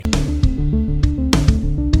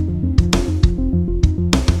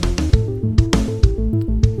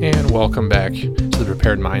Welcome back to the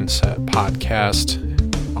Prepared Mindset podcast.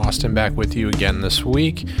 Austin back with you again this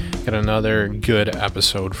week. Got another good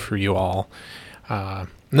episode for you all. And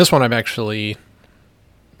this one I've actually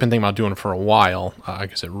been thinking about doing for a while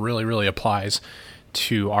because it really applies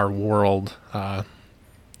to our world.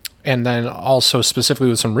 And then also specifically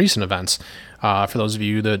with some recent events. For those of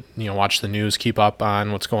you that watch the news, keep up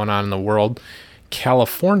on what's going on in the world.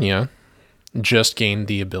 California just gained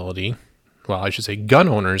the ability, gun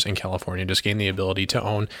owners in California just gained the ability to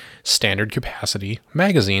own standard capacity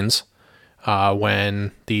magazines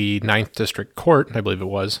when the 9th District Court, I believe it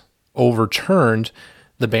was, overturned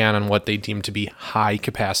the ban on what they deemed to be high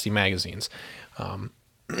capacity magazines. And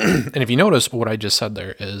if you notice what I just said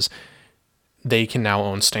there is they can now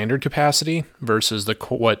own standard capacity versus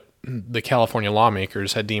what the California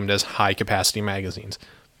lawmakers had deemed as high capacity magazines.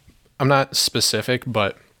 I'm not specific,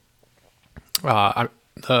 but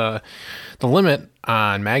the limit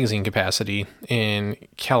on magazine capacity in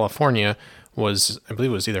California was, I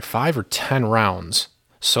believe it was either 5 or 10 rounds.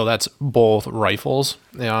 So that's both rifles,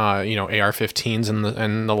 AR-15s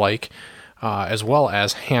and the like, as well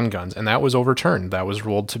as handguns. And that was overturned. That was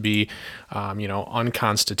ruled to be,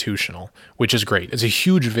 unconstitutional, which is great. It's a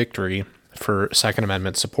huge victory for Second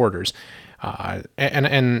Amendment supporters. And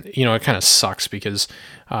it kind of sucks because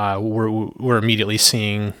we're immediately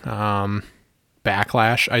seeing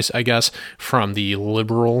backlash, I guess, from the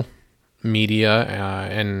liberal media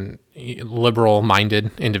and liberal-minded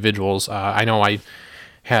individuals. I know I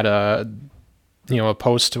had a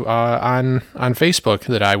post on Facebook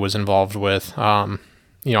that I was involved with.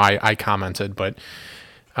 I commented, but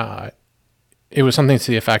it was something to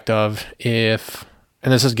the effect of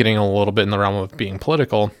and this is getting a little bit in the realm of being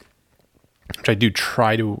political, which I do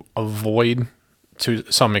try to avoid to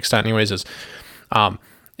some extent anyways, is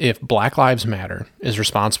if Black Lives Matter is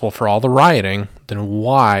responsible for all the rioting, then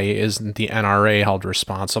why is the NRA held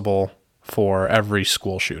responsible for every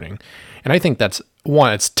school shooting? And I think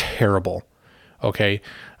it's terrible. Okay.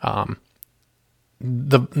 The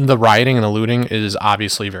rioting and the looting is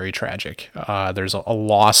obviously very tragic. There's a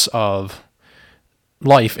loss of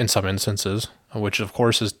life in some instances, which of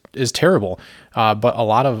course is terrible. But a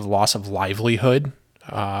lot of loss of livelihood,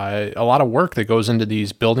 a lot of work that goes into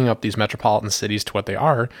building up these metropolitan cities to what they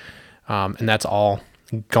are. And that's all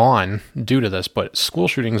gone due to this, but school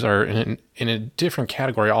shootings are in a different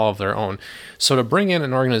category all of their own. So to bring in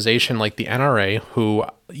an organization like the NRA, who,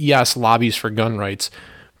 yes, lobbies for gun rights,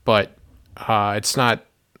 but it's not,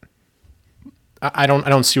 I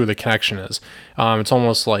don't see where the connection is. It's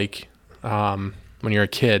almost like when you're a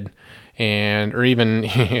kid or even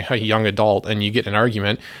a young adult and you get in an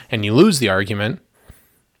argument and you lose the argument,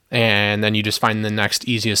 and then you just find the next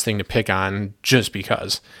easiest thing to pick on just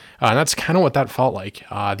because. And that's kind of what that felt like.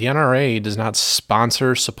 The NRA does not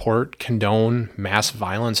sponsor, support, condone mass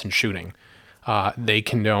violence and shooting. They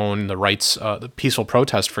condone the rights, the peaceful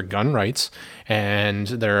protest for gun rights, and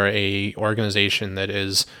they're a organization that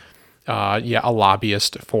is, a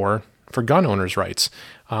lobbyist for gun owners' rights.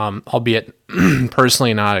 Albeit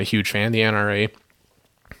personally not a huge fan of the NRA.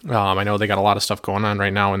 I know they got a lot of stuff going on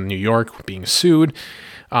right now in New York, being sued.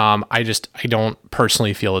 I don't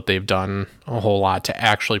personally feel that they've done a whole lot to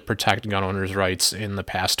actually protect gun owners' rights in the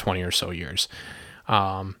past 20 or so years.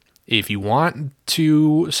 If you want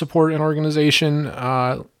to support an organization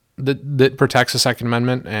that protects the Second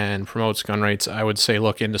Amendment and promotes gun rights, I would say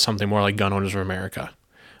look into something more like Gun Owners of America.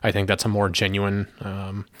 I think that's a more genuine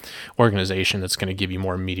organization that's going to give you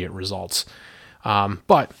more immediate results.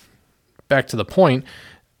 But back to the point,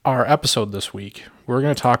 our episode this week, we're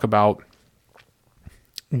going to talk about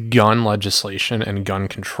gun legislation and gun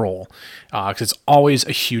control, because it's always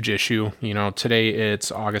a huge issue. Today it's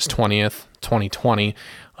August 20th, 2020.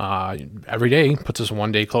 Every day puts us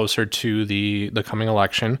one day closer to the coming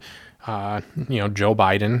election. Joe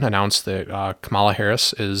Biden announced that Kamala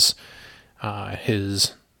Harris is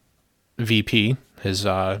his VP, his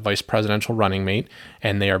vice presidential running mate,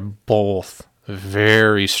 and they are both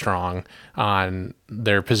very strong on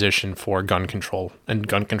their position for gun control and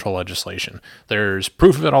gun control legislation. There's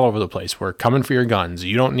proof of it all over the place. We're coming for your guns.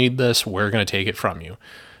 You don't need this. We're going to take it from you.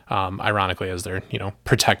 Ironically, as they're,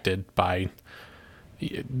 protected by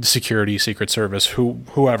security, Secret Service,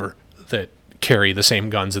 whoever that carry the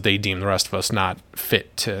same guns that they deem the rest of us not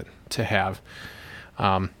fit to have.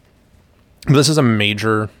 This is a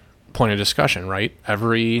major point of discussion, right?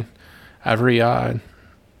 Every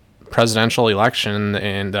presidential election,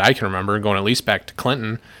 and that I can remember, going at least back to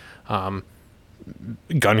Clinton, gun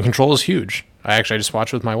control is huge. I just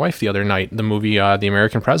watched with my wife the other night the movie The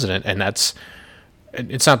American President, and that's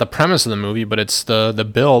it's not the premise of the movie, but it's the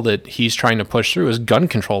bill that he's trying to push through is gun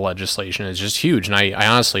control legislation is just huge. And I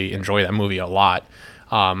honestly enjoy that movie a lot.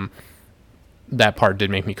 That part did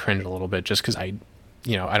make me cringe a little bit just because I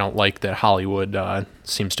don't like that Hollywood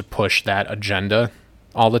seems to push that agenda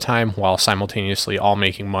all the time while simultaneously all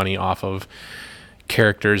making money off of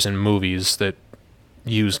characters in movies that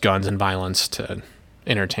use guns and violence to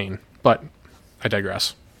entertain. But I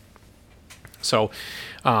digress. So,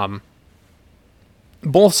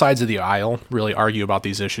 both sides of the aisle really argue about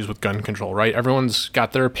these issues with gun control, right? Everyone's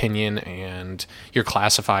got their opinion, and you're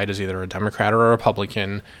classified as either a Democrat or a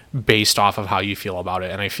Republican based off of how you feel about it.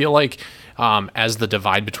 And I feel like as the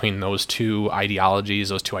divide between those two ideologies,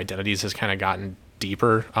 those two identities has kind of gotten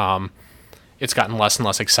deeper, it's gotten less and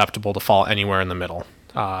less acceptable to fall anywhere in the middle.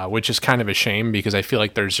 Which is kind of a shame because I feel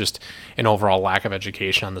like there's just an overall lack of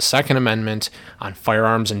education on the Second Amendment, on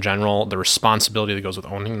firearms in general, the responsibility that goes with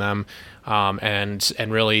owning them, and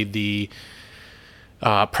really the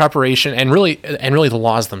preparation and really the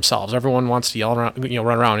laws themselves. Everyone wants to yell around,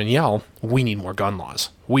 run around and yell, "We need more gun laws.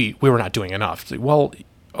 We were not doing enough." It's like, well,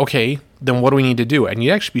 okay, then what do we need to do? And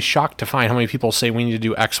you'd actually be shocked to find how many people say we need to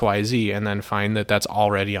do X, Y, Z, and then find that that's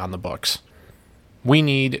already on the books. We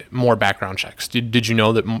need more background checks. Did you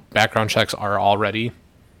know that background checks are already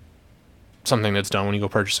something that's done when you go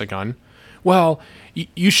purchase a gun? Well,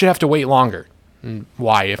 you should have to wait longer.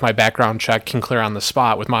 Why? If my background check can clear on the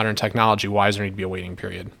spot with modern technology, why does there need to be a waiting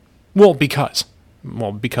period? Well, because.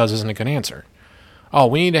 Well, because isn't a good answer. Oh,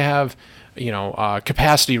 we need to have,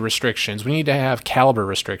 capacity restrictions. We need to have caliber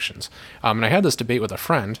restrictions. And I had this debate with a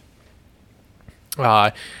friend,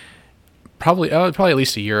 probably at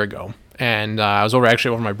least a year ago. And I was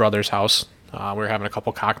over my brother's house. We were having a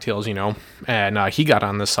couple cocktails, and he got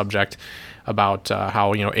on this subject about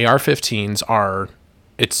how, AR-15s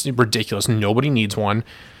it's ridiculous. Nobody needs one.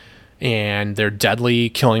 And they're deadly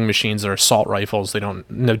killing machines. They're assault rifles.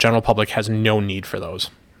 The general public has no need for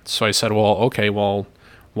those. So I said, well, okay, well,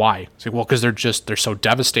 why? It's like, well, because they're so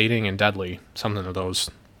devastating and deadly. Something of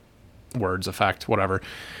those words effect, whatever.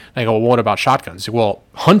 And I go, well, what about shotguns? Well,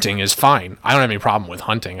 hunting is fine. I don't have any problem with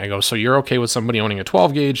hunting. I go, so you're okay with somebody owning a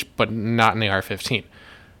 12 gauge, but not an AR-15?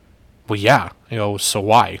 Well, yeah. I go, so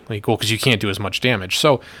why? Like, well, because you can't do as much damage.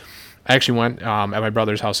 So I actually went at my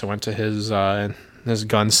brother's house. I went to his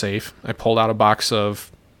gun safe. I pulled out a box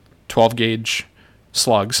of 12 gauge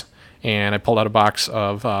slugs, and I pulled out a box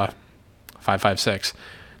of 5.56.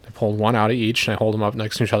 I pulled one out of each, and I hold them up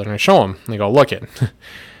next to each other, and I show them. And they go, look it.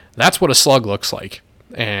 That's what a slug looks like.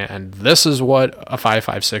 And this is what a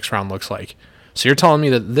 5.56 round looks like. So you're telling me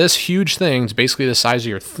that this huge thing, is basically the size of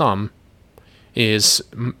your thumb, is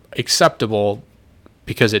acceptable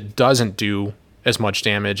because it doesn't do as much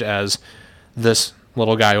damage as this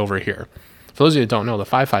little guy over here. For those of you that don't know, the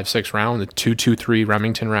 5.56 round, the 223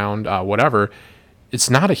 Remington round, whatever, it's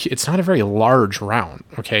not a very large round.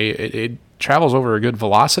 Okay, it travels over a good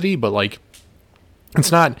velocity, but like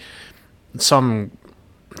it's not some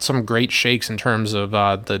great shakes in terms of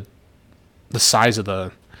the size of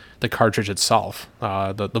the cartridge itself,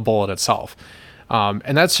 the bullet itself.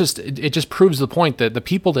 And that's it just proves the point that the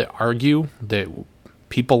people that argue that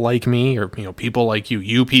people like me or people like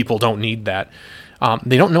you people don't need that,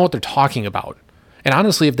 they don't know what they're talking about. And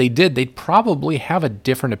honestly, if they did, they'd probably have a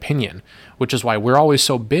different opinion, which is why we're always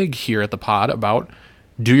so big here at the pod about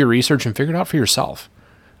do your research and figure it out for yourself.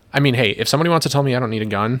 I mean, hey, if somebody wants to tell me I don't need a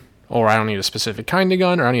gun, or I don't need a specific kind of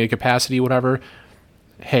gun, or I need a capacity, whatever,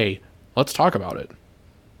 hey, let's talk about it.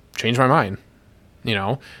 Change my mind.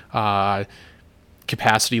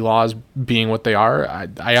 Capacity laws being what they are,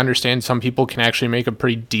 I understand some people can actually make a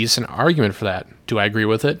pretty decent argument for that. Do I agree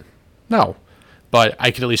with it? No. But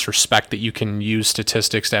I could at least respect that you can use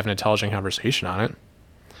statistics to have an intelligent conversation on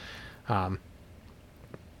it.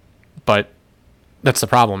 But that's the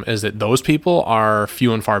problem, is that those people are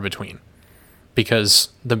few and far between. Because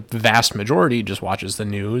the vast majority just watches the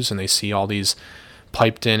news and they see all these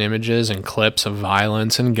piped in images and clips of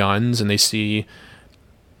violence and guns, and they see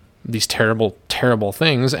these terrible, terrible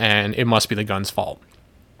things, and it must be the gun's fault.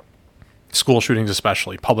 School shootings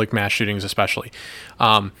especially, public mass shootings especially.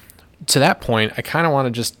 To that point, I kind of want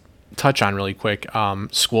to just touch on really quick.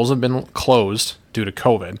 Schools have been closed due to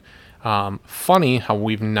COVID. Funny how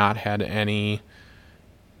we've not had any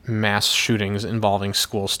mass shootings involving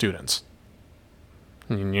school students.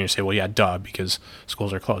 And you say, well, yeah, duh, because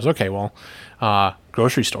schools are closed. Okay, well,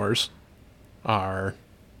 grocery stores are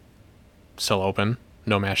still open.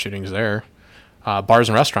 No mass shootings there. Bars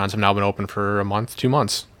and restaurants have now been open for a month, 2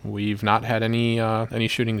 months. We've not had any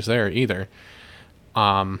shootings there either.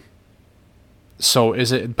 So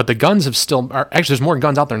is it? But the guns have actually, there's more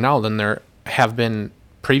guns out there now than there have been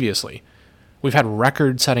previously. We've had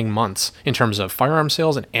record-setting months in terms of firearm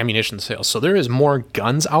sales and ammunition sales. So there is more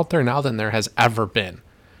guns out there now than there has ever been.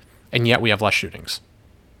 And yet we have less shootings.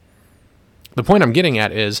 The point I'm getting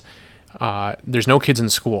at is there's no kids in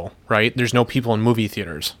school, right? There's no people in movie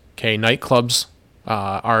theaters. Okay, nightclubs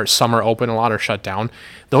some are open, a lot are shut down.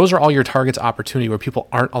 Those are all your targets opportunity where people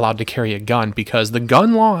aren't allowed to carry a gun because the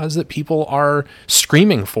gun laws that people are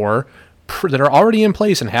screaming for that are already in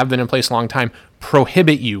place and have been in place a long time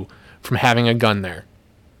prohibit you from having a gun there.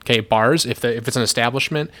 Okay, bars, if it's an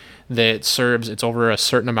establishment that serves, it's over a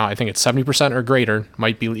certain amount, I think it's 70% or greater,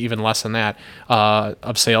 might be even less than that,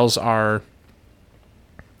 of sales are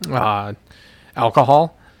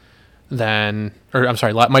alcohol, then, or I'm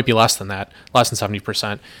sorry, might be less than that, less than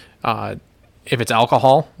 70%. If it's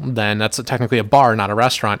alcohol, then that's technically a bar, not a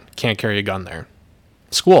restaurant. Can't carry a gun there.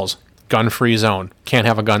 Schools, gun-free zone. Can't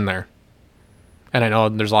have a gun there. And I know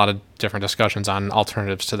there's a lot of different discussions on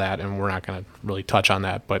alternatives to that, and we're not going to really touch on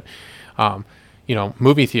that. But,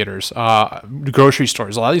 movie theaters, grocery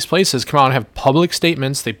stores, a lot of these places come out and have public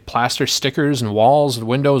statements. They plaster stickers and walls and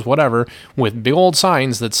windows, whatever, with big old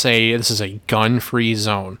signs that say this is a gun-free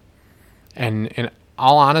zone. And in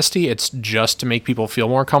all honesty, it's just to make people feel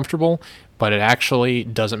more comfortable, but it actually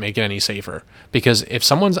doesn't make it any safer. Because if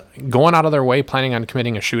someone's going out of their way planning on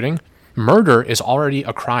committing a shooting, murder is already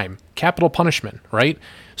a crime, capital punishment, right?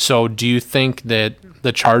 So do you think that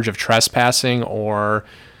the charge of trespassing or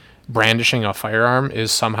brandishing a firearm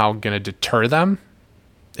is somehow going to deter them?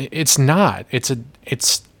 It's not. It's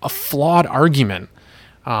a flawed argument.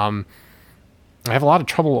 I have a lot of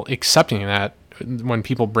trouble accepting that when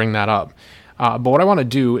people bring that up. But what I want to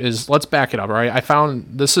do is let's back it up. All right, I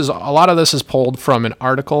found a lot of this is pulled from an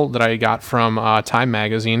article that I got from Time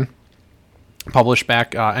Magazine, published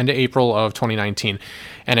back end of April of 2019,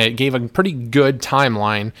 and it gave a pretty good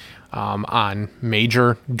timeline on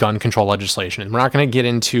major gun control legislation. And we're not going to get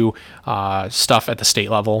into stuff at the state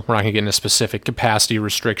level. We're not going to get into specific capacity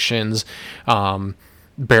restrictions,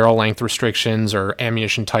 barrel length restrictions, or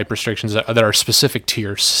ammunition type restrictions that are specific to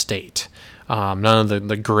your state. None of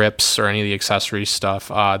the grips or any of the accessory stuff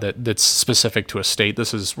that's specific to a state.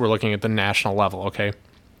 We're looking at the national level, okay?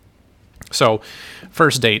 So,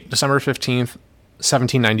 first date, December 15th,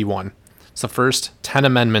 1791. It's the first 10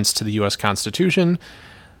 amendments to the U.S. Constitution.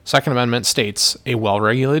 Second Amendment states, a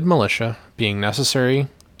well-regulated militia being necessary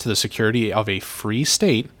to the security of a free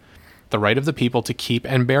state, the right of the people to keep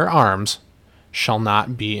and bear arms shall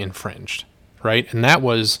not be infringed, right? And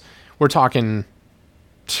we're talking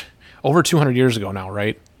over 200 years ago now,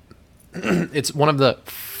 right? It's one of the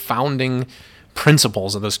founding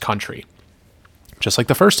principles of this country. Just like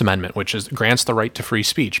the First Amendment, which grants the right to free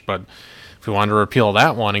speech. But if we wanted to repeal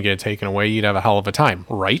that one and get it taken away, you'd have a hell of a time,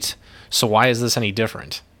 right? So why is this any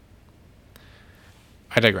different?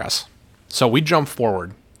 I digress. So we jump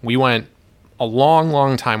forward. We went a long,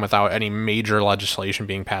 long time without any major legislation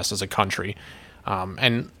being passed as a country.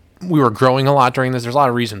 And we were growing a lot during this. There's a lot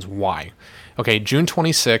of reasons why. Okay, June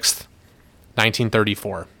 26th,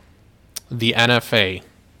 1934. The NFA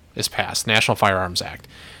is passed, National Firearms Act.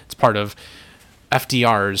 It's part of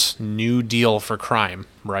FDR's New Deal for crime,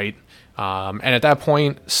 right? And at that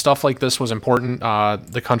point, stuff like this was important.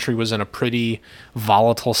 The country was in a pretty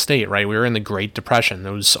volatile state, right? We were in the Great Depression.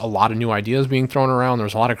 There was a lot of new ideas being thrown around. There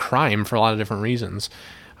was a lot of crime for a lot of different reasons.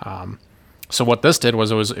 So what this did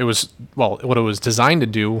was what it was designed to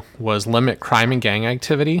do was limit crime and gang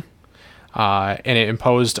activity. And it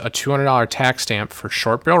imposed a $200 tax stamp for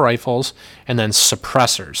short barrel rifles and then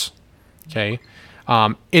suppressors. Okay.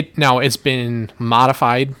 It's been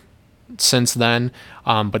modified since then,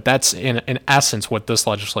 but that's in essence what this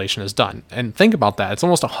legislation has done. And think about that. It's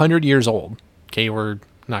almost 100 years old. Okay, we're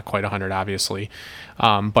not quite 100, obviously,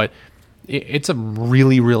 but it's a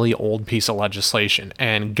really, really old piece of legislation.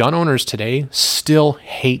 And gun owners today still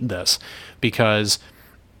hate this because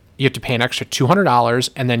you have to pay an extra $200,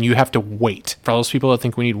 and then you have to wait. For those people that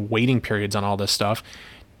think we need waiting periods on all this stuff,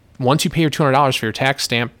 once you pay your $200 for your tax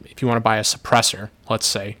stamp, if you want to buy a suppressor, let's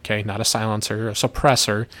say, okay, not a silencer, a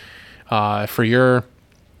suppressor, for your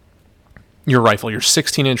rifle, your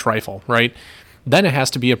 16-inch rifle, right? Then it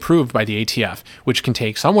has to be approved by the ATF, which can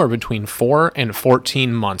take somewhere between 4 and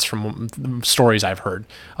 14 months from stories I've heard.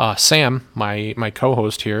 Sam, my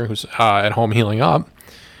co-host here, who's at home healing up,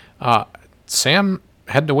 Sam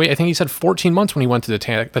had to wait, I think he said 14 months when he went through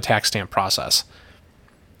the tax stamp process.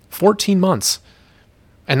 14 months.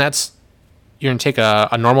 And you're going to take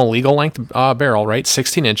a normal legal length barrel, right?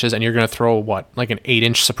 16 inches, and you're going to throw like an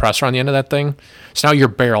 8-inch suppressor on the end of that thing. So now your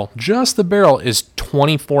barrel, just the barrel, is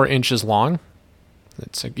 24 inches long.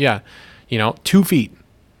 It's 2 feet.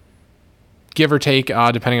 give or take,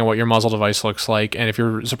 depending on what your muzzle device looks like. And if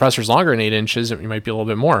your suppressor is longer than 8 inches, it might be a little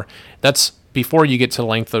bit more. That's before you get to the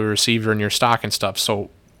length of the receiver in your stock and stuff. So,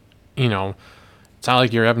 you know, it's not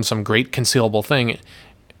like you're having some great concealable thing,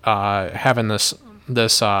 having this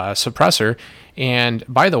suppressor. And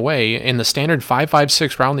by the way, in the standard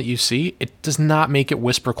 5.56 round that you see, it does not make it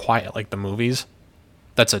whisper quiet like the movies.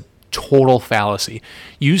 That's a total fallacy.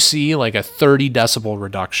 You see like a 30 decibel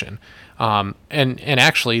reduction. And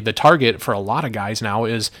actually the target for a lot of guys now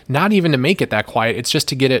is not even to make it that quiet. It's just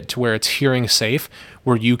to get it to where it's hearing safe,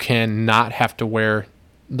 where you can not have to wear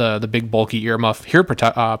the big bulky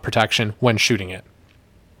earmuff protection when shooting it.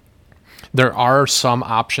 There are some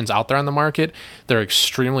options out there on the market. They're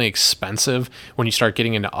extremely expensive when you start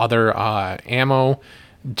getting into other ammo,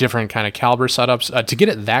 different kind of caliber setups. To get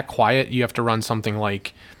it that quiet, you have to run something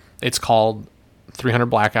like, it's called 300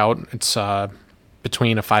 Blackout. It's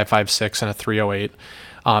between a 5.56 and a 308.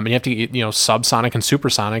 And you have to get, subsonic and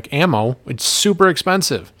supersonic ammo. It's super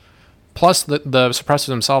expensive. Plus the suppressors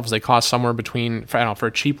themselves, they cost somewhere between, for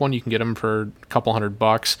a cheap one, you can get them for a couple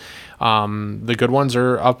 $100. The good ones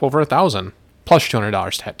are up over $1,000 plus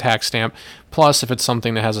 $200 tax stamp. Plus, if it's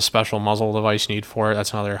something that has a special muzzle device you need for it,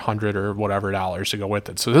 that's another $100 or whatever dollars to go with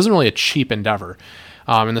it. So this isn't really a cheap endeavor.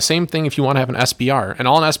 And the same thing if you want to have an SBR. And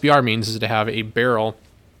all an SBR means is to have a barrel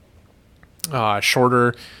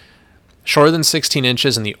shorter than 16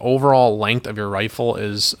 inches, and the overall length of your rifle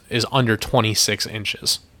is under 26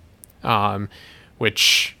 inches.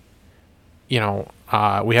 Which, we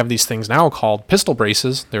have these things now called pistol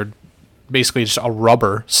braces. They're basically just a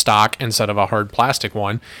rubber stock instead of a hard plastic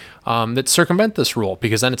one, that circumvent this rule,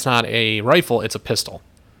 because then it's not a rifle, it's a pistol.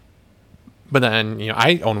 But then,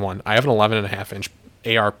 I own one. I have an 11.5 inch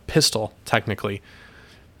AR pistol, technically.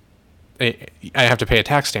 I have to pay a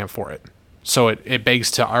tax stamp for it. So it begs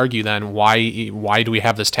to argue then, why do we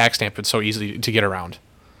have this tax stamp? It's so easy to get around.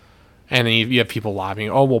 And then you have people lobbying,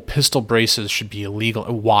 oh, well, pistol braces should be illegal.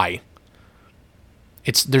 Why?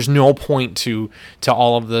 There's no point to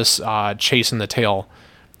all of this chasing the tail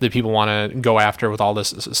that people want to go after with all this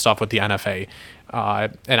stuff with the NFA.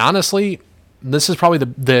 And honestly, this is probably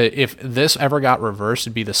if this ever got reversed,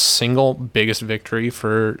 it'd be the single biggest victory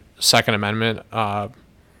for Second Amendment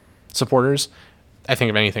supporters, I think,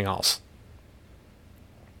 of anything else.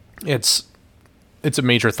 It's a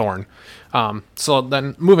major thorn. So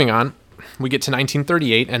then moving on, we get to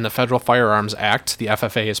 1938 and the Federal Firearms Act, the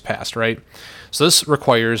FFA, is passed, right? So this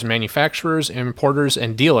requires manufacturers, importers,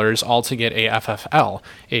 and dealers all to get a FFL,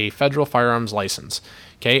 a Federal Firearms License.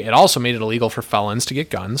 Okay, it also made it illegal for felons to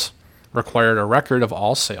get guns, required a record of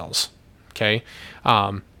all sales. Okay,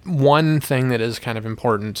 one thing that is kind of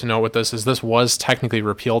important to note with this is this was technically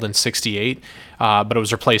repealed in 1968, but it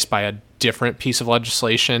was replaced by a different piece of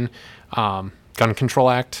legislation, Gun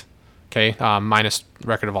Control Act. Okay, minus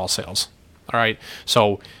record of all sales. All right,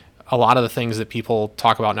 so a lot of the things that people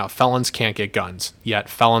talk about now, felons can't get guns, yet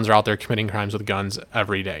felons are out there committing crimes with guns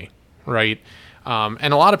every day, right?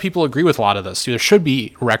 And a lot of people agree with a lot of this. There should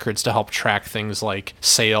be records to help track things like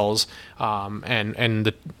sales,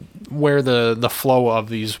 and where the flow of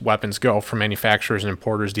these weapons go from manufacturers and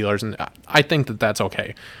importers, dealers, and I think that that's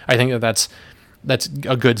okay. I think that's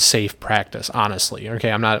a good, safe practice, honestly.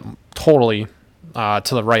 Okay, I'm not totally to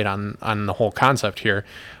the right on the whole concept here.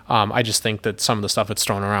 I just think that some of the stuff that's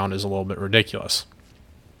thrown around is a little bit ridiculous.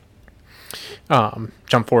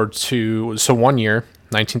 Jump forward to 1 year,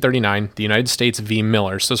 1939, the United States v.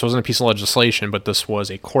 Miller. So this wasn't a piece of legislation, but this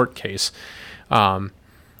was a court case.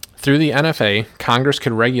 Through the NFA, Congress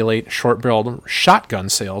could regulate short-barreled shotgun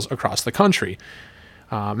sales across the country.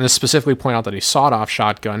 And this specifically point out that a sawed-off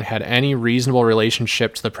shotgun had any reasonable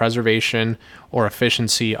relationship to the preservation or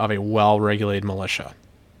efficiency of a well-regulated militia.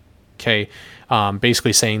 Okay,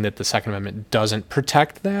 basically saying that the Second Amendment doesn't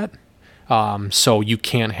protect that, so you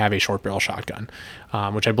can't have a short-barrel shotgun,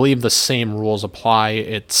 which I believe the same rules apply.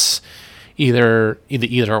 It's either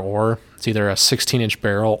or. It's either a 16-inch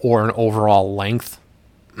barrel or an overall length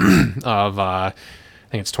of, I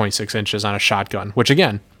think it's 26 inches on a shotgun, which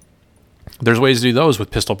again, there's ways to do those with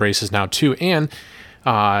pistol braces now too. And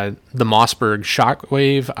the Mossberg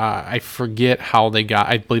Shockwave, I forget how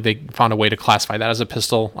I believe they found a way to classify that as a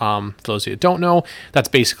pistol. For those of you that don't know, that's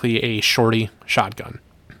basically a shorty shotgun.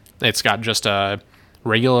 It's got just a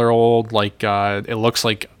regular old, it looks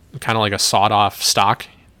like kind of like a sawed off stock,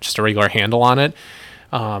 just a regular handle on it.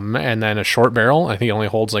 And then a short barrel. I think it only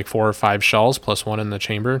holds like 4 or 5 shells plus one in the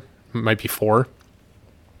chamber. It might be 4.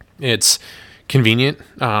 It's convenient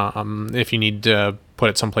if you need to put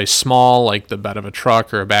it someplace small, like the bed of a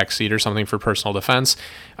truck or a back seat or something for personal defense.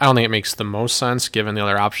 I don't think it makes the most sense given the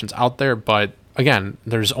other options out there, but again,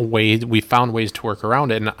 there's a way, we found ways to work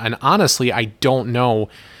around it. And honestly, I don't know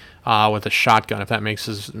with a shotgun if that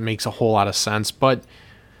makes a whole lot of sense, but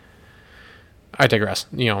I digress.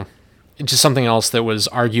 Just something else that was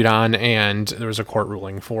argued on, and there was a court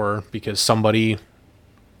ruling for, because somebody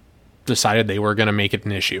decided they were going to make it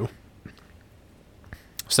an issue.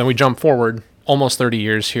 So then we jump forward almost 30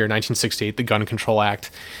 years here, 1968, the Gun Control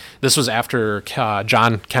Act. This was after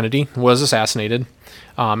John Kennedy was assassinated,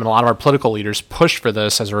 and a lot of our political leaders pushed for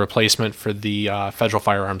this as a replacement for the Federal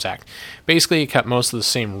Firearms Act. Basically, it kept most of the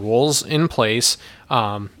same rules in place,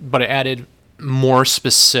 but it added more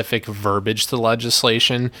specific verbiage to the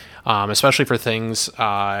legislation, especially for things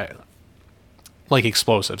like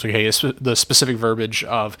explosives. Okay, the specific verbiage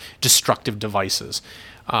of destructive devices.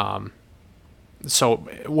 So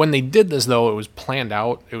when they did this, though, it was planned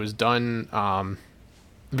out. It was done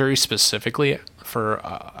very specifically for,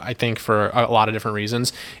 I think, for a lot of different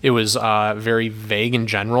reasons. It was very vague in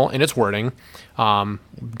general in its wording, done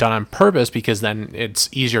on purpose, because then it's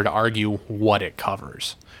easier to argue what it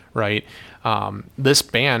covers, right? This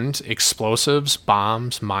banned explosives,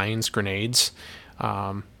 bombs, mines, grenades,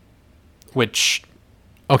 which,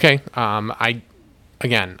 okay,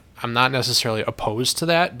 I'm not necessarily opposed to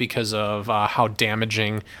that because of how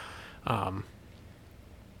damaging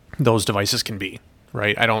those devices can be,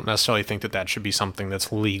 right? I don't necessarily think that should be something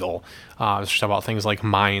that's legal. It's just about things like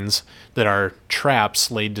mines that are traps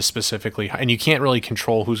laid to specifically, and you can't really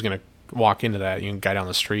control who's going to walk into that. You can guy down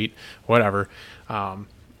the street, whatever.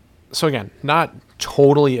 So again, not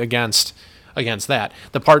totally against that.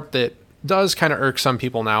 The part that does kind of irk some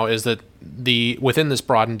people now is that within this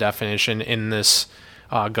broadened definition in this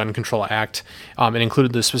Gun Control Act, it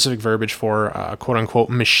included the specific verbiage for quote unquote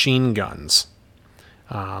machine guns,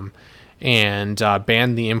 and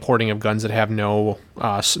banned the importing of guns that have no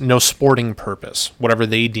sporting purpose, whatever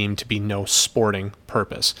they deem to be no sporting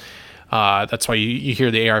purpose. That's why you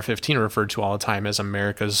hear the AR-15 referred to all the time as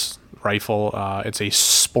America's rifle. It's a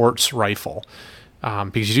sports rifle,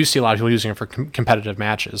 because you do see a lot of people using it for competitive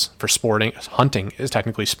matches, for sporting. Hunting is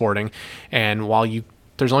technically sporting, and while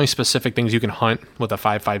there's only specific things you can hunt with a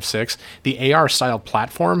 5.56, the AR style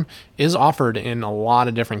platform is offered in a lot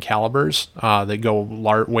of different calibers that go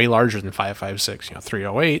way larger than 5.56.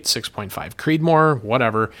 308, 6.5 Creedmoor,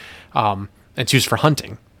 whatever. It's used for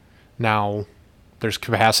hunting. Now, there's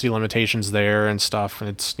capacity limitations there and stuff,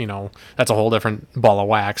 and it's, that's a whole different ball of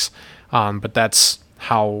wax. But that's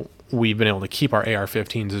how we've been able to keep our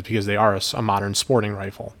AR-15s, is because they are a modern sporting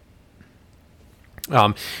rifle.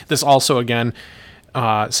 This also, again,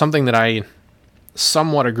 something that I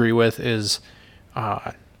somewhat agree with is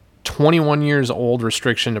 21 years old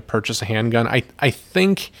restriction to purchase a handgun. I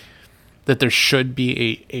think that there should be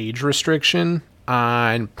a age restriction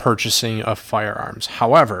on purchasing of firearms.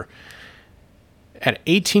 However, at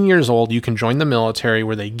 18 years old, you can join the military,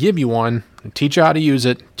 where they give you one and teach you how to use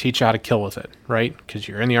it, teach you how to kill with it, right? Because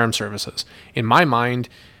you're in the armed services. In my mind,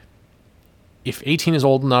 if 18 is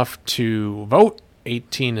old enough to vote,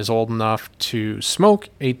 18 is old enough to smoke,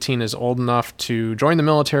 18 is old enough to join the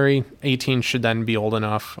military, 18 should then be old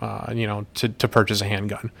enough, to purchase a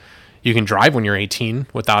handgun. You can drive when you're 18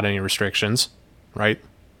 without any restrictions, right?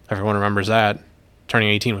 Everyone remembers that. Turning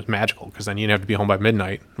 18 was magical, because then you didn't have to be home by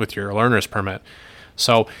midnight with your learner's permit.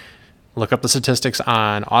 So look up the statistics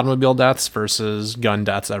on automobile deaths versus gun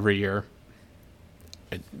deaths every year.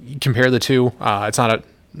 Compare the two. It's not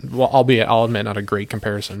albeit I'll admit, not a great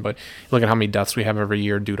comparison, but look at how many deaths we have every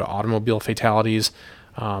year due to automobile fatalities,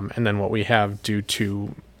 and then what we have due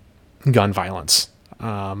to gun violence.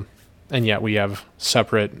 And yet we have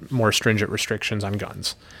separate, more stringent restrictions on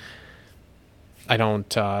guns. I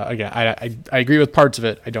don't, I agree with parts of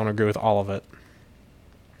it. I don't agree with all of it.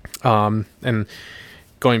 And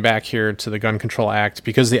going back here to the Gun Control Act,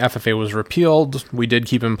 because the FFA was repealed, we did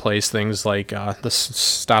keep in place things like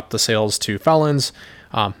stop the sales to felons,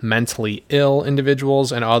 mentally ill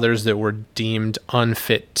individuals, and others that were deemed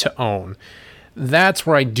unfit to own. That's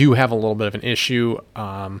where I do have a little bit of an issue,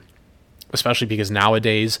 especially because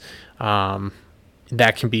nowadays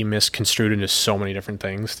that can be misconstrued into so many different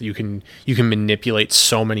things. You can manipulate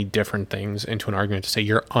so many different things into an argument to say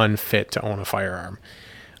you're unfit to own a firearm.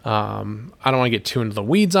 I don't want to get too into the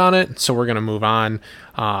weeds on it, so we're going to move on.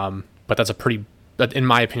 But that's in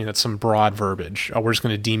my opinion, that's some broad verbiage. We're just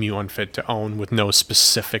going to deem you unfit to own with no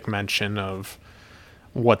specific mention of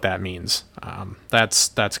what that means.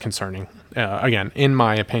 That's concerning. Again, in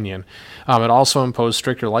my opinion, it also imposed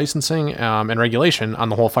stricter licensing and regulation on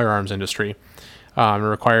the whole firearms industry. It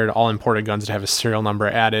required all imported guns to have a serial number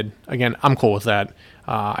added. Again, I'm cool with that.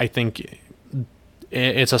 I think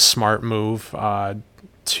it's a smart move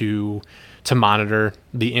to to monitor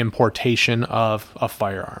the importation of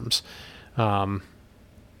firearms, for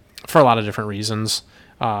a lot of different reasons.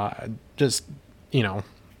 Just, you know,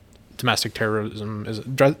 domestic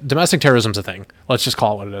terrorism's a thing. Let's just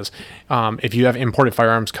call it what it is. If you have imported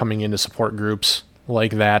firearms coming into support groups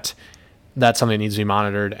like that, that's something that needs to be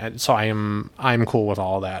monitored. And so I'm cool with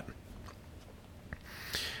all that.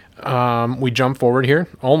 We jump forward here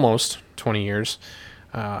almost 20 years.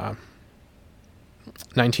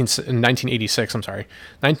 1986, I'm sorry.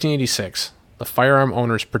 1986, the Firearm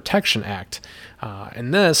Owners Protection Act.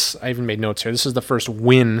 And this, I even made notes here, this is the first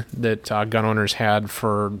win that gun owners had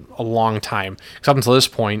for a long time. Because up until this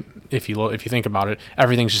point, if you think about it,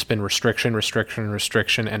 everything's just been restriction, restriction,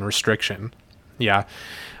 restriction, and restriction. Yeah.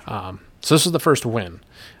 So this was the first win.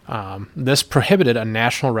 This prohibited a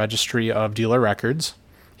national registry of dealer records.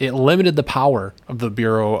 It limited the power of the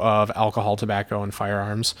Bureau of Alcohol, Tobacco, and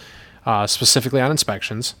Firearms, specifically on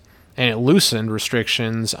inspections, and it loosened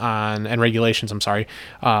restrictions and regulations,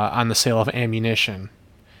 on the sale of ammunition.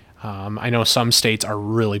 I know some states are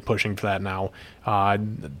really pushing for that now. I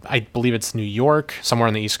believe it's New York, somewhere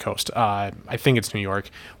on the East Coast. I think it's New York,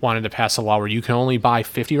 wanted to pass a law where you can only buy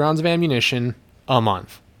 50 rounds of ammunition a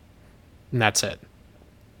month, and that's it.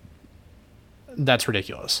 That's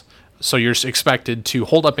ridiculous. So you're expected to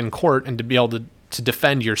hold up in court and to be able to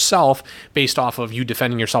defend yourself based off of you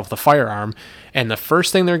defending yourself with a firearm. And the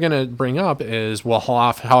first thing they're going to bring up is, well, how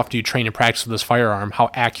often do you train and practice with this firearm? How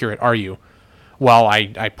accurate are you? Well,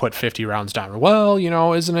 I put 50 rounds down. Well,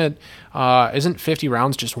 isn't 50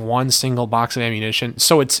 rounds just one single box of ammunition?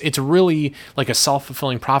 So it's really like a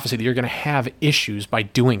self-fulfilling prophecy that you're going to have issues by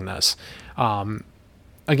doing this.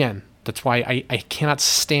 Again, that's why I cannot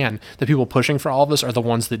stand the people pushing for all of this are the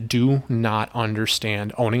ones that do not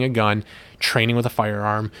understand owning a gun, training with a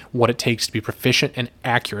firearm, what it takes to be proficient and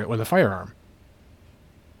accurate with a firearm.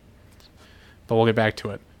 But we'll get back to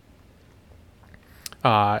it.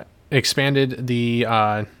 Expanded the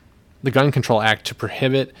Gun Control Act to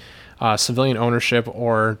prohibit civilian ownership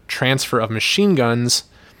or transfer of machine guns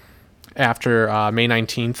after May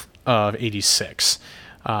 19th of 86.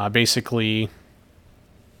 Basically,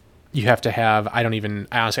 you have to have, I'm not even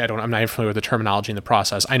familiar with the terminology in the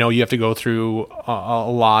process. I know you have to go through a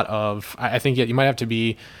lot of, I think you might have to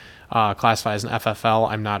be classified as an FFL.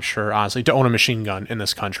 I'm not sure, honestly, to own a machine gun in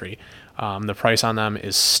this country. The price on them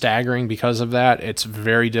is staggering because of that. It's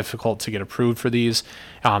very difficult to get approved for these.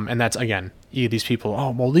 And that's, again, these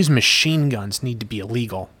people, these machine guns need to be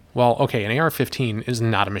illegal. Well, okay, an AR-15 is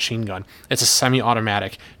not a machine gun. It's a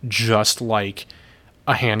semi-automatic, just like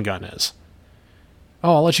a handgun is.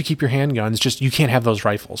 Oh, I'll let you keep your handguns, just you can't have those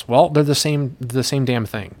rifles. Well, they're the same damn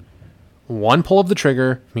thing. One pull of the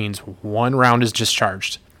trigger means one round is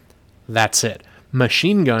discharged. That's it.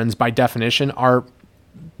 Machine guns, by definition, are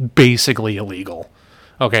basically illegal.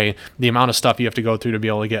 Okay, the amount of stuff you have to go through to be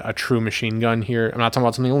able to get a true machine gun here, I'm not talking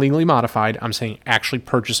about something illegally modified, I'm saying actually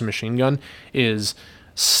purchase a machine gun is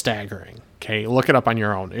staggering. Okay, look it up on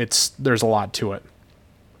your own. There's a lot to it.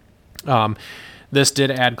 This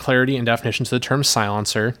did add clarity and definition to the term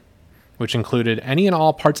silencer, which included any and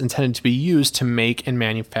all parts intended to be used to make and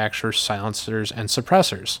manufacture silencers and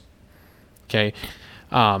suppressors. Okay.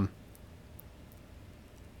 Talking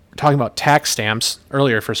about tax stamps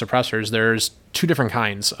earlier for suppressors, there's two different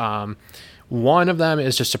kinds. One of them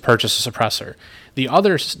is just to purchase a suppressor. The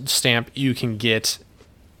other stamp you can get,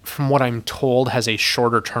 from what I'm told, has a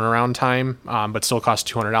shorter turnaround time, but still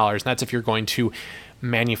costs $200. And that's if you're going to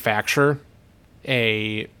manufacture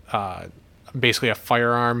basically a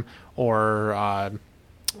firearm or a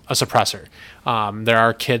suppressor. There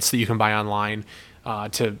are kits that you can buy online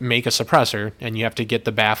to make a suppressor, and you have to get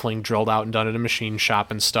the baffling drilled out and done at a machine shop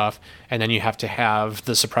and stuff, and then you have to have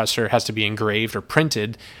the suppressor has to be engraved or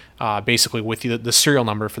printed basically with the serial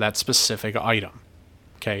number for that specific item.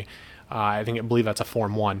 Okay, I believe that's a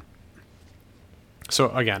Form 1. So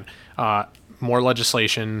again, more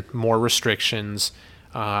legislation, more restrictions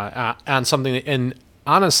on something that, and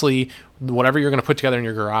honestly, whatever you're going to put together in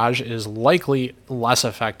your garage is likely less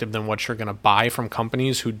effective than what you're going to buy from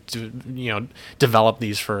companies who develop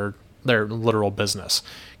these for their literal business.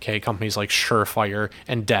 Okay, companies like Surefire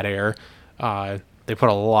and Dead Air, they put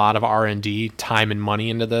a lot of R&D time and money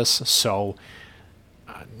into this, so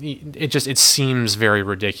it seems very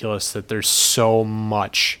ridiculous that there's so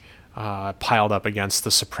much piled up against the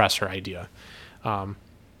suppressor idea.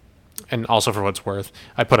 And also, for what's worth,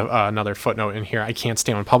 I put another footnote in here. I can't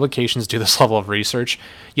stand when publications do this level of research,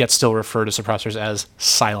 yet still refer to suppressors as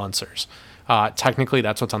silencers. Technically,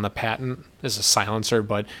 that's what's on the patent, is a silencer,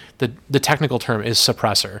 but the technical term is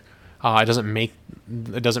suppressor. It doesn't make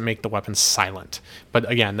the weapon silent. But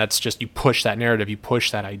again, that's just, you push that narrative, you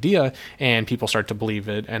push that idea, and people start to believe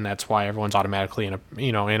it, and that's why everyone's automatically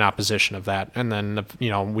in opposition of that. And then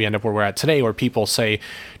we end up where we're at today, where people say,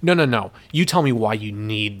 no, you tell me why you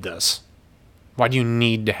need this. Why do you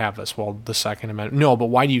need to have this? Well, the Second Amendment. No, but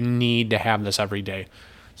why do you need to have this every day?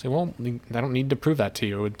 Say, well, I don't need to prove that to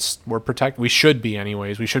you. We should be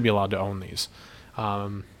anyways. We should be allowed to own these.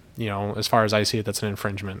 As far as I see it, that's an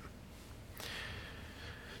infringement.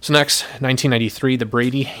 So next, 1993, the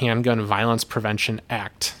Brady Handgun Violence Prevention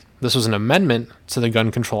Act. This was an amendment to the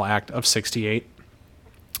Gun Control Act of '68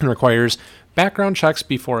 and requires background checks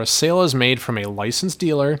before a sale is made from a licensed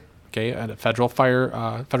dealer, and a federal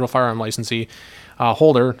firearm licensee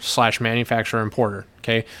holder / manufacturer importer.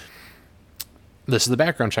 This is the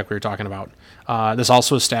background check we were talking about. This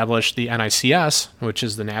also established the NICS, which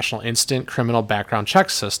is the National Instant Criminal Background Check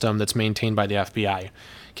System that's maintained by the FBI.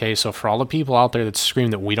 So for all the people out there that scream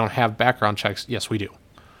that we don't have background checks, yes, we do.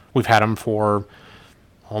 We've had them for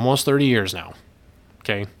almost 30 years now.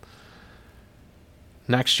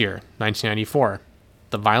 Next year, 1994,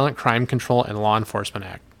 the Violent Crime Control and Law Enforcement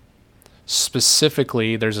Act.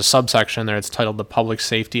 Specifically, there's a subsection there. It's titled the Public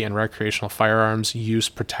Safety and Recreational Firearms Use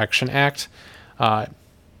Protection Act.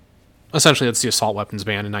 Essentially, that's the assault weapons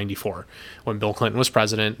ban in '94. When Bill Clinton was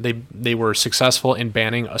president, they were successful in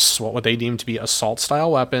banning what they deemed to be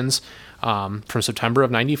assault-style weapons from September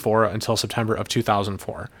of '94 until September of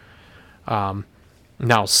 2004.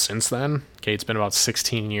 Now, since then, it's been about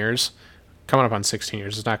 16 years. Coming up on 16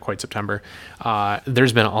 years. It's not quite September.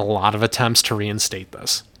 There's been a lot of attempts to reinstate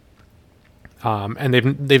this. And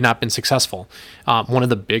they've not been successful. One of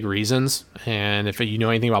the big reasons, and if you know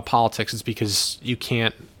anything about politics, is because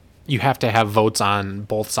you have to have votes on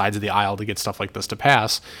both sides of the aisle to get stuff like this to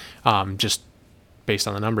pass, just based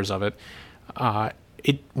on the numbers of it.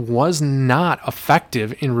 It was not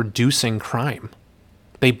effective in reducing crime.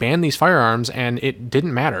 They banned these firearms, and it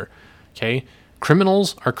didn't matter.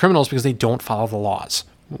 Criminals are criminals because they don't follow the laws,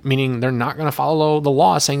 meaning they're not going to follow the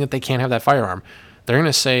law saying that they can't have that firearm. They're going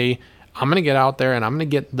to say, I'm going to get out there and I'm going to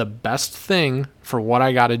get the best thing for what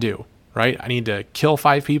I got to do, right? I need to kill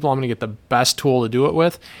 5 people. I'm going to get the best tool to do it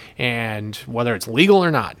with, and whether it's legal or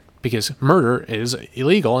not, because murder is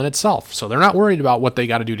illegal in itself. So they're not worried about what they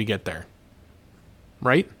got to do to get there,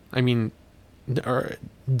 right? I mean,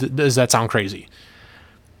 does that sound crazy?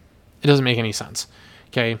 It doesn't make any sense.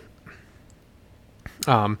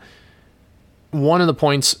 One of the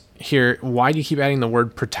points here, why do you keep adding the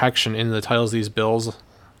word protection into the titles of these bills?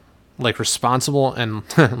 Like, responsible and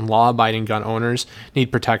law-abiding gun owners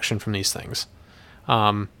need protection from these things.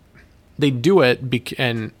 They do it,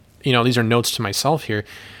 and these are notes to myself here.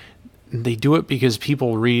 They do it because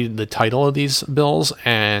people read the title of these bills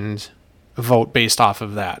and vote based off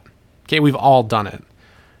of that. We've all done it,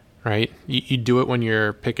 right? You do it when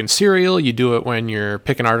you're picking cereal. You do it when you're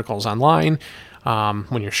picking articles online.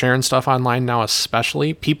 When you're sharing stuff online now,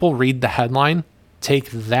 especially, people read the headline, take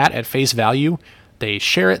that at face value. They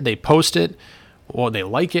share it, they post it, or they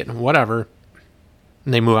like it, whatever,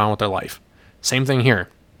 and they move on with their life. Same thing here.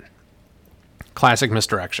 Classic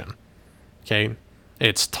misdirection.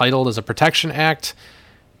 It's titled as a protection act.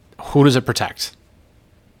 Who does it protect?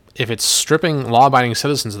 If it's stripping law-abiding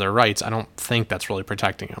citizens of their rights, I don't think that's really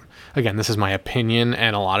protecting them. Again, this is my opinion,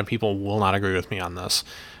 and a lot of people will not agree with me on this.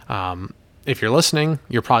 If you're listening,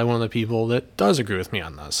 you're probably one of the people that does agree with me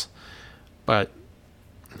on this. But,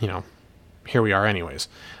 here we are anyways.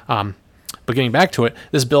 But getting back to it,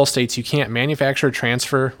 this bill states you can't manufacture,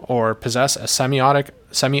 transfer, or possess a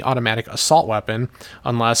semi-automatic assault weapon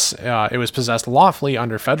unless it was possessed lawfully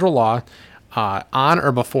under federal law on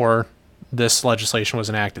or before this legislation was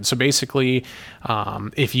enacted. So basically,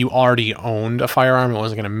 if you already owned a firearm, it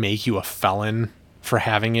wasn't going to make you a felon for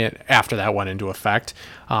having it after that went into effect.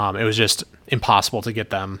 It was just impossible to get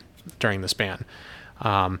them during this ban.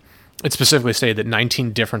 It specifically stated that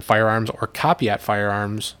 19 different firearms or copycat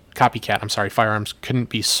firearms couldn't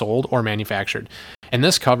be sold or manufactured. And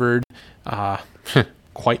this covered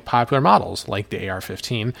quite popular models like the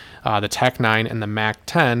AR-15, the TAC-9, and the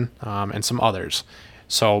MAC-10, and some others.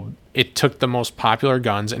 So it took the most popular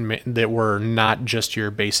guns that were not just your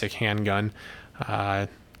basic handgun,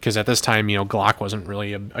 because at this time, Glock wasn't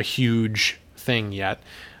really a huge thing yet,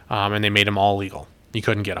 and they made them all legal. You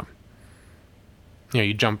couldn't get them.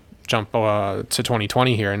 You jump to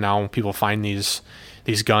 2020 here, and now people find these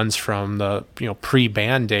guns from the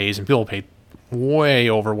pre-ban days, and people pay way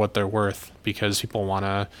over what they're worth because people want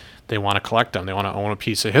to collect them. They want to own a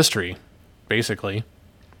piece of history, basically.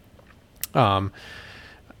 And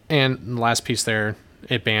the last piece there,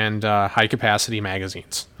 It banned high capacity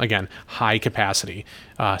magazines. Again, high capacity.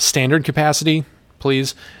 Standard capacity,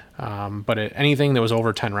 please. But anything that was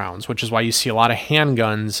over 10 rounds, which is why you see a lot of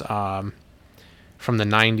handguns from the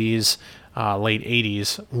 90s, late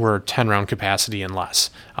 80s were 10 round capacity and less.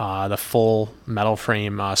 The full metal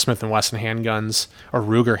frame Smith & Wesson handguns or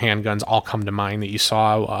Ruger handguns all come to mind that you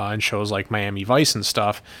saw in shows like Miami Vice and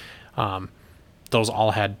stuff. Those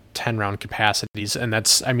all had 10 round capacities. And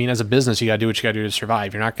that's, I mean, as a business, you got to do what you got to do to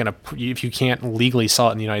survive. You're not going to, if you can't legally sell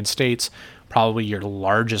it in the United States, probably your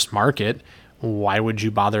largest market, why would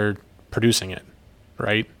you bother producing it?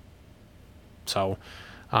 Right. So,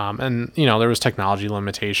 and you know, there was technology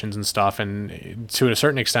limitations and stuff. And to a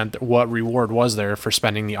certain extent, what reward was there for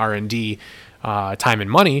spending the R&D time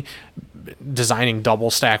and money designing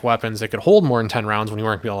double stack weapons that could hold more than 10 rounds when you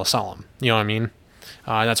weren't able to sell them? You know what I mean?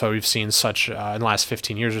 And that's why we've seen such, in the last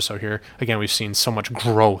 15 years or so here, again, we've seen so much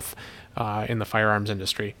growth in the firearms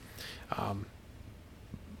industry.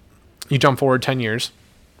 You jump forward 10 years,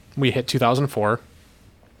 we hit 2004,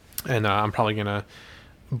 and I'm probably going to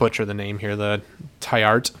butcher the name here, the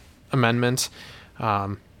Tiahrt Amendment.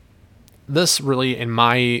 This really, in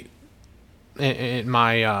my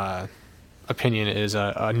opinion, is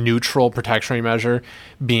a neutral protectionary measure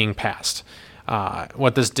being passed.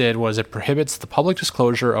 What this did was it prohibits the public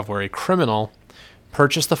disclosure of where a criminal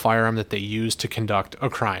purchased the firearm that they used to conduct a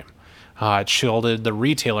crime. It shielded the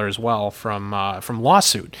retailer as well from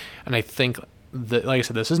lawsuit. And I think that, like I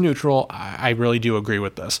said, this is neutral. I really do agree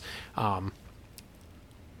with this.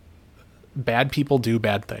 Bad people do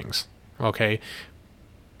bad things. Okay.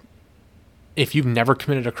 If you've never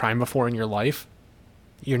committed a crime before in your life,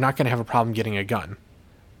 you're not going to have a problem getting a gun.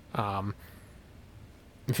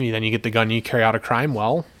 If then you get the gun and you carry out a crime,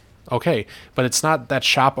 well, okay. But it's not that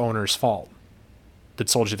shop owner's fault that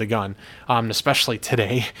sold you the gun. Especially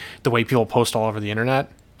today, the way people post all over the internet.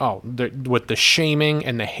 Oh, with the shaming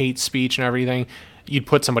and the hate speech and everything, you'd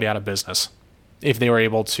put somebody out of business if they were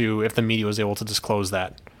able to, if the media was able to disclose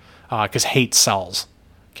that. Because hate sells,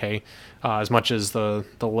 okay? As much as the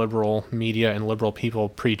liberal media and liberal people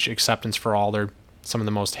preach acceptance for all, they're some of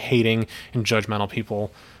the most hating and judgmental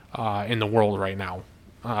people in the world right now,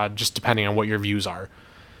 just depending on what your views are.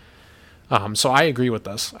 So I agree with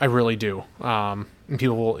this. I really do.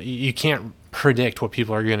 You can't predict what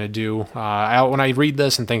people are going to do. When I read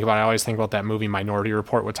this and think about it, I always think about that movie Minority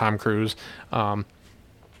Report with Tom Cruise.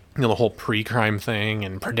 The whole pre-crime thing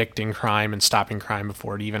and predicting crime and stopping crime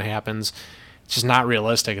before it even happens. It's just not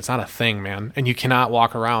realistic. It's not a thing, man. And you cannot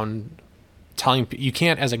walk around you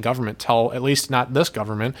can't, as a government, tell, at least not this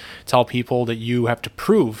government, tell people that you have to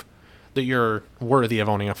prove that you're worthy of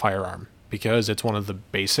owning a firearm, because it's one of the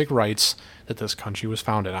basic rights that this country was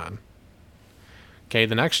founded on. Okay,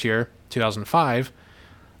 the next year, 2005,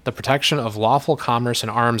 the Protection of Lawful Commerce in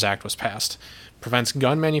Arms Act was passed. Prevents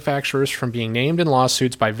gun manufacturers from being named in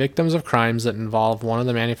lawsuits by victims of crimes that involve one of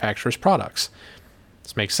the manufacturer's products.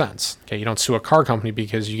 This makes sense. Okay, you don't sue a car company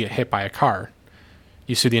because you get hit by a car.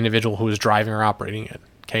 You sue the individual who is driving or operating it.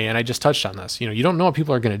 Okay, and I just touched on this. You don't know what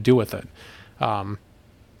people are going to do with it.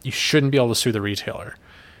 You shouldn't be able to sue the retailer.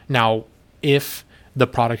 Now, if the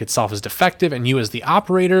product itself is defective and you as the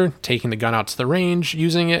operator taking the gun out to the range,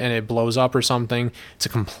 using it, and it blows up or something, it's a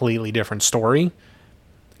completely different story.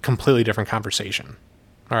 Completely different conversation.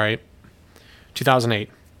 All right. 2008,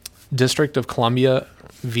 District of Columbia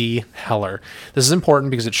v. Heller. This is important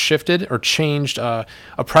because it shifted or changed a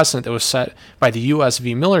precedent that was set by the U.S.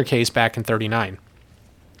 v. Miller case back in 1939.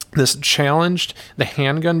 This challenged the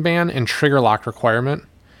handgun ban and trigger lock requirement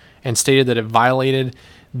and stated that it violated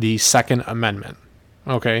the Second Amendment.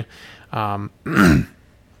 Okay. To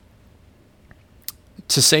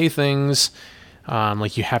say things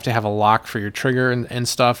like you have to have a lock for your trigger and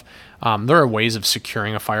stuff, there are ways of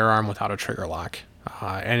securing a firearm without a trigger lock.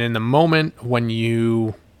 And in the moment when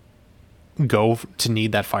you go to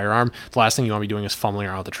need that firearm, the last thing you want to be doing is fumbling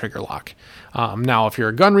around with the trigger lock. Now, if you're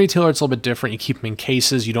a gun retailer, it's a little bit different. You keep them in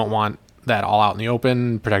cases. You don't want that all out in the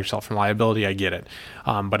open, protect yourself from liability. I get it.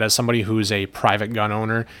 But as somebody who's a private gun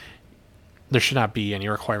owner, there should not be any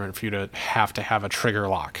requirement for you to have a trigger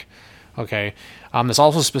lock. Okay. This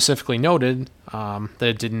also specifically noted that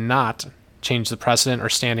it did not change the precedent or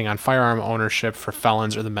standing on firearm ownership for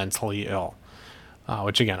felons or the mentally ill,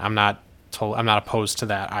 which again, I'm not opposed to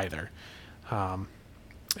that either. And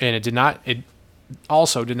it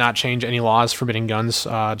also did not change any laws forbidding guns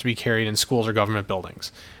to be carried in schools or government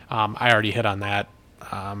buildings. I already hit on that.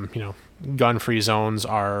 Gun-free zones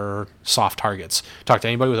are soft targets. Talk to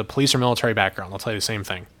anybody with a police or military background, they'll tell you the same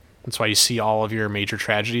thing. That's why you see all of your major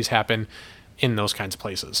tragedies happen in those kinds of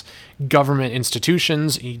places. Government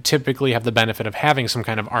institutions, you typically have the benefit of having some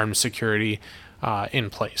kind of armed security in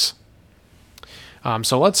place.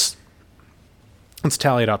 So let's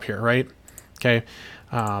tally it up here, right? Okay.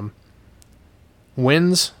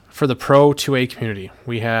 Wins for the pro 2A community.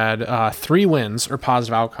 We had 3 wins or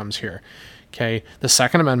positive outcomes here. Okay. The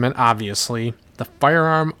Second Amendment, obviously, the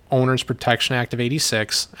Firearm Owners Protection Act of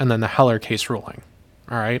 86, and then the Heller case ruling.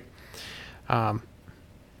 All right.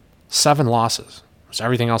 7 losses. It's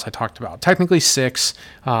everything else I talked about. Technically 6,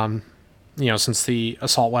 since the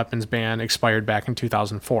assault weapons ban expired back in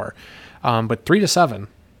 2004. But 3 to 7.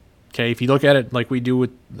 Okay, if you look at it like we do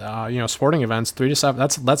with sporting events, 3 to 7,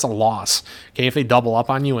 that's a loss. Okay, if they double up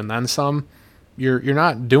on you and then some, you're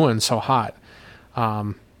not doing so hot.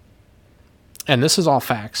 And this is all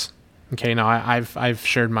facts. Okay, now I've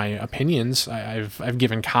shared my opinions. I've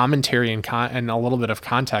given commentary and a little bit of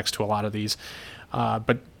context to a lot of these,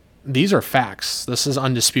 but these are facts. This is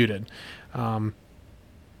undisputed. Not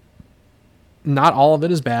all of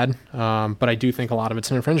it is bad, but I do think a lot of it's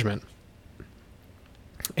an infringement.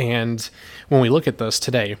 And when we look at this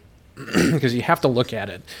today, because you have to look at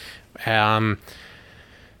it,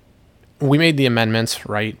 we made the amendments,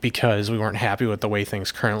 right, because we weren't happy with the way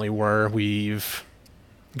things currently were. We've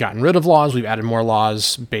gotten rid of laws. We've added more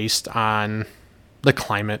laws based on the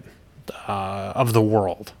climate of the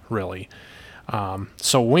world, really.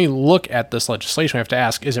 So when we look at this legislation, we have to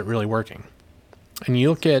ask, is it really working? And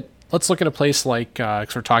let's look at a place like,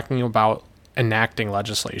 because we're talking about enacting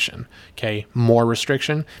legislation, okay, more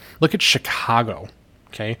restriction. Look at Chicago,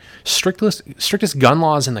 okay, strictest gun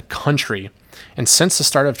laws in the country. And since the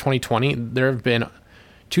start of 2020, there have been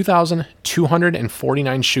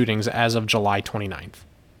 2,249 shootings as of July 29th.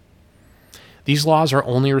 These laws are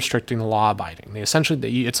only restricting the law-abiding.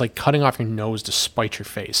 It's like cutting off your nose to spite your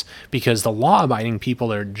face, because the law-abiding people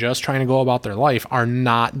that are just trying to go about their life are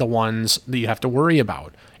not the ones that you have to worry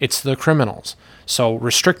about. It's the criminals. So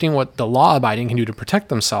restricting what the law-abiding can do to protect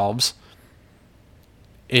themselves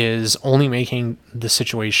is only making the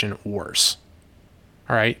situation worse.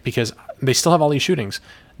 All right? Because they still have all these shootings.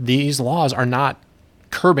 These laws are not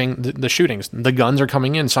curbing the shootings. The guns are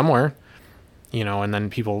coming in somewhere. And then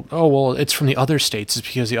people, it's from the other states. It's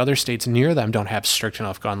because the other states near them don't have strict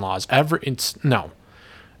enough gun laws. No,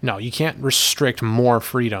 you can't restrict more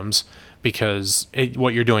freedoms because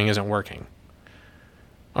what you're doing isn't working.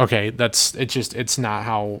 Okay, it's not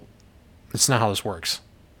how this works.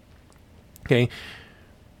 Okay,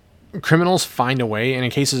 criminals find a way, and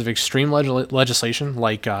in cases of extreme legislation,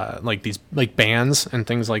 like bans and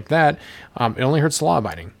things like that, it only hurts the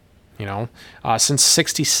law-abiding. Since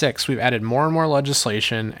 '66, we've added more and more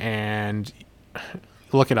legislation, and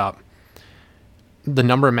look it up. The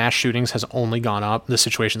number of mass shootings has only gone up. The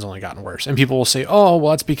situation's only gotten worse. And people will say,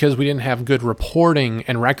 that's because we didn't have good reporting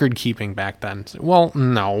and record keeping back then. Well,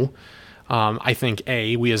 no. I think,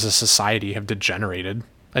 we as a society have degenerated.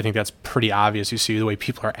 I think that's pretty obvious. You see the way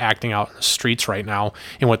people are acting out in the streets right now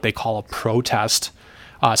in what they call a protest.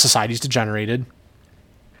 Society's degenerated.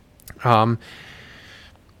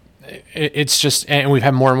 It's just, and we've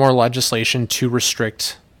had more and more legislation to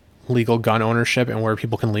restrict legal gun ownership and where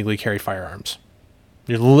people can legally carry firearms.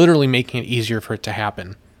 You're literally making it easier for it to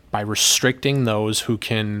happen by restricting those who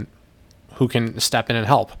can step in and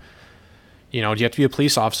help. Do you have to be a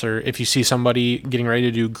police officer if you see somebody getting ready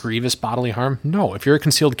to do grievous bodily harm? No. If you're a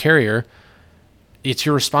concealed carrier, it's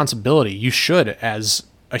your responsibility. You should, as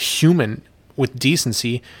a human with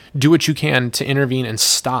decency, do what you can to intervene and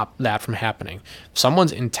stop that from happening. If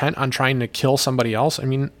someone's intent on trying to kill somebody else,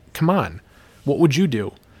 come on. What would you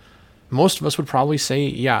do? Most of us would probably say,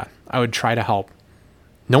 yeah, I would try to help.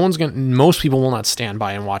 Most people will not stand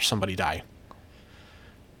by and watch somebody die.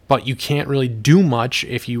 But you can't really do much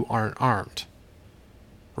if you aren't armed,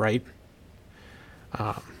 right?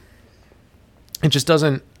 It just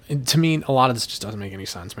doesn't, to me, a lot of this just doesn't make any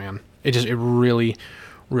sense, man. It really,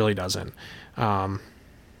 really doesn't. I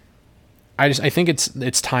think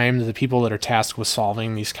it's time that the people that are tasked with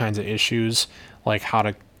solving these kinds of issues, like how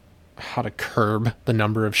to curb the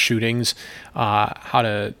number of shootings, how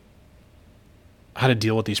to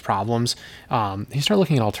deal with these problems, you start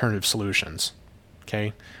looking at alternative solutions,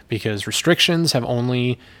 okay? Because restrictions have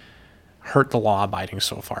only hurt the law abiding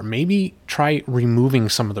so far. Maybe try removing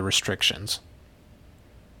some of the restrictions.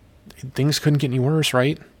 Things couldn't get any worse,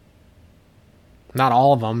 right? Not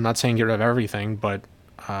all of them. I'm not saying get rid of everything, but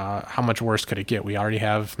how much worse could it get? We already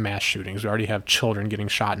have mass shootings. We already have children getting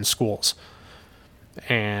shot in schools.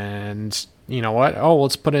 And you know what?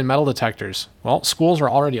 Let's put in metal detectors. Well, schools are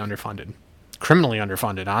already underfunded. Criminally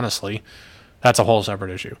underfunded, honestly. That's a whole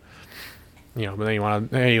separate issue. But then you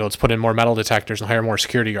want to, hey, let's put in more metal detectors and hire more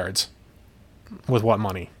security guards. With what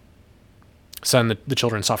money? So then the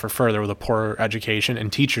children suffer further with a poor education,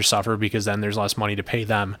 and teachers suffer because then there's less money to pay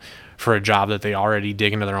them for a job that they already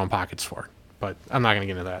dig into their own pockets for. But I'm not going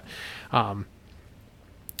to get into that.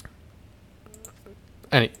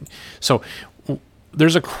 So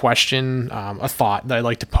there's a question, a thought that I'd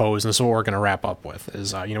like to pose, and this is what we're going to wrap up with,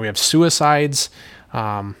 is, we have suicides,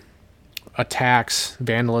 attacks,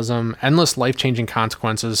 vandalism, endless life-changing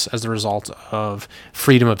consequences as the result of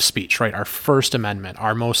freedom of speech, right? Our First Amendment,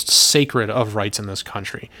 our most sacred of rights in this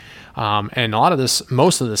country. And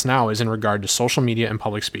most of this now is in regard to social media and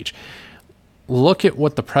public speech. Look at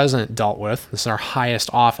what the president dealt with. This is our highest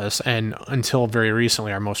office, and until very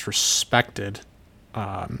recently, our most respected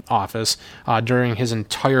office during his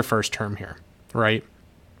entire first term here, right?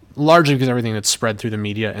 Largely because everything that's spread through the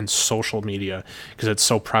media and social media, because it's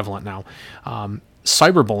so prevalent now.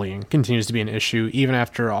 Cyberbullying continues to be an issue even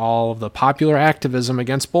after all of the popular activism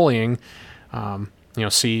against bullying.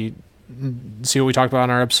 See what we talked about in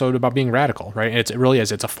our episode about being radical, right? It really is.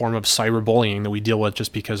 It's a form of cyberbullying that we deal with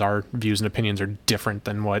just because our views and opinions are different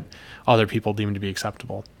than what other people deem to be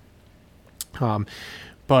acceptable.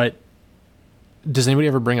 But does anybody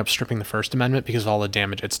ever bring up stripping the First Amendment because of all the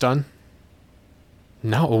damage it's done?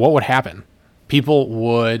 No. What would happen? People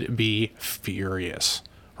would be furious,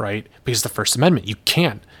 right? Because the First Amendment, you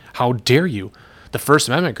can't. How dare you? The First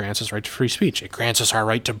Amendment grants us right to free speech. It grants us our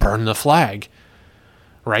right to burn the flag,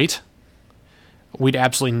 right? We'd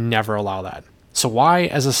absolutely never allow that. So why,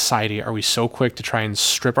 as a society, are we so quick to try and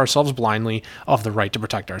strip ourselves blindly of the right to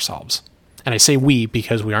protect ourselves? And I say we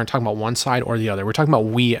because we aren't talking about one side or the other. We're talking about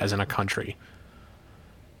we as in a country.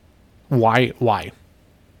 Why?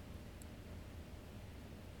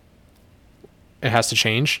 It has to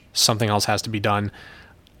change. Something else has to be done.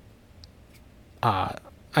 I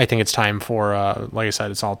think it's time for, like I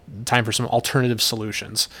said, it's all time for some alternative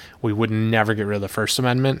solutions. We would never get rid of the First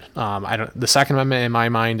Amendment. The Second Amendment, in my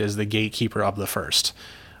mind, is the gatekeeper of the First.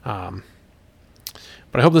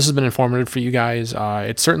 But I hope this has been informative for you guys.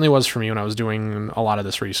 It certainly was for me when I was doing a lot of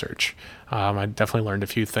this research. I definitely learned a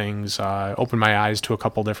few things, opened my eyes to a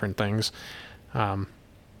couple different things. With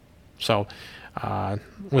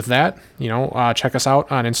that, check us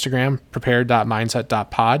out on Instagram,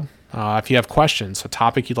 prepared.mindset.pod. If you have questions, a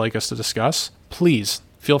topic you'd like us to discuss, please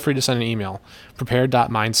feel free to send an email,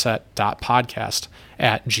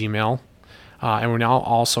 prepared.mindset.podcast@gmail.com. And we now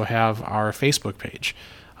also have our Facebook page.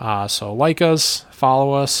 So like us,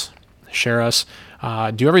 follow us, share us,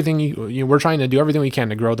 do everything we're trying to do everything we can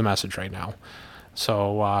to grow the message right now.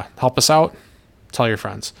 So help us out, tell your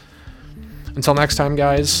friends. Until next time,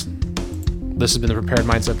 guys, this has been the Prepared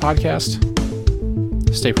Mindset Podcast.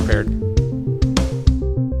 Stay prepared.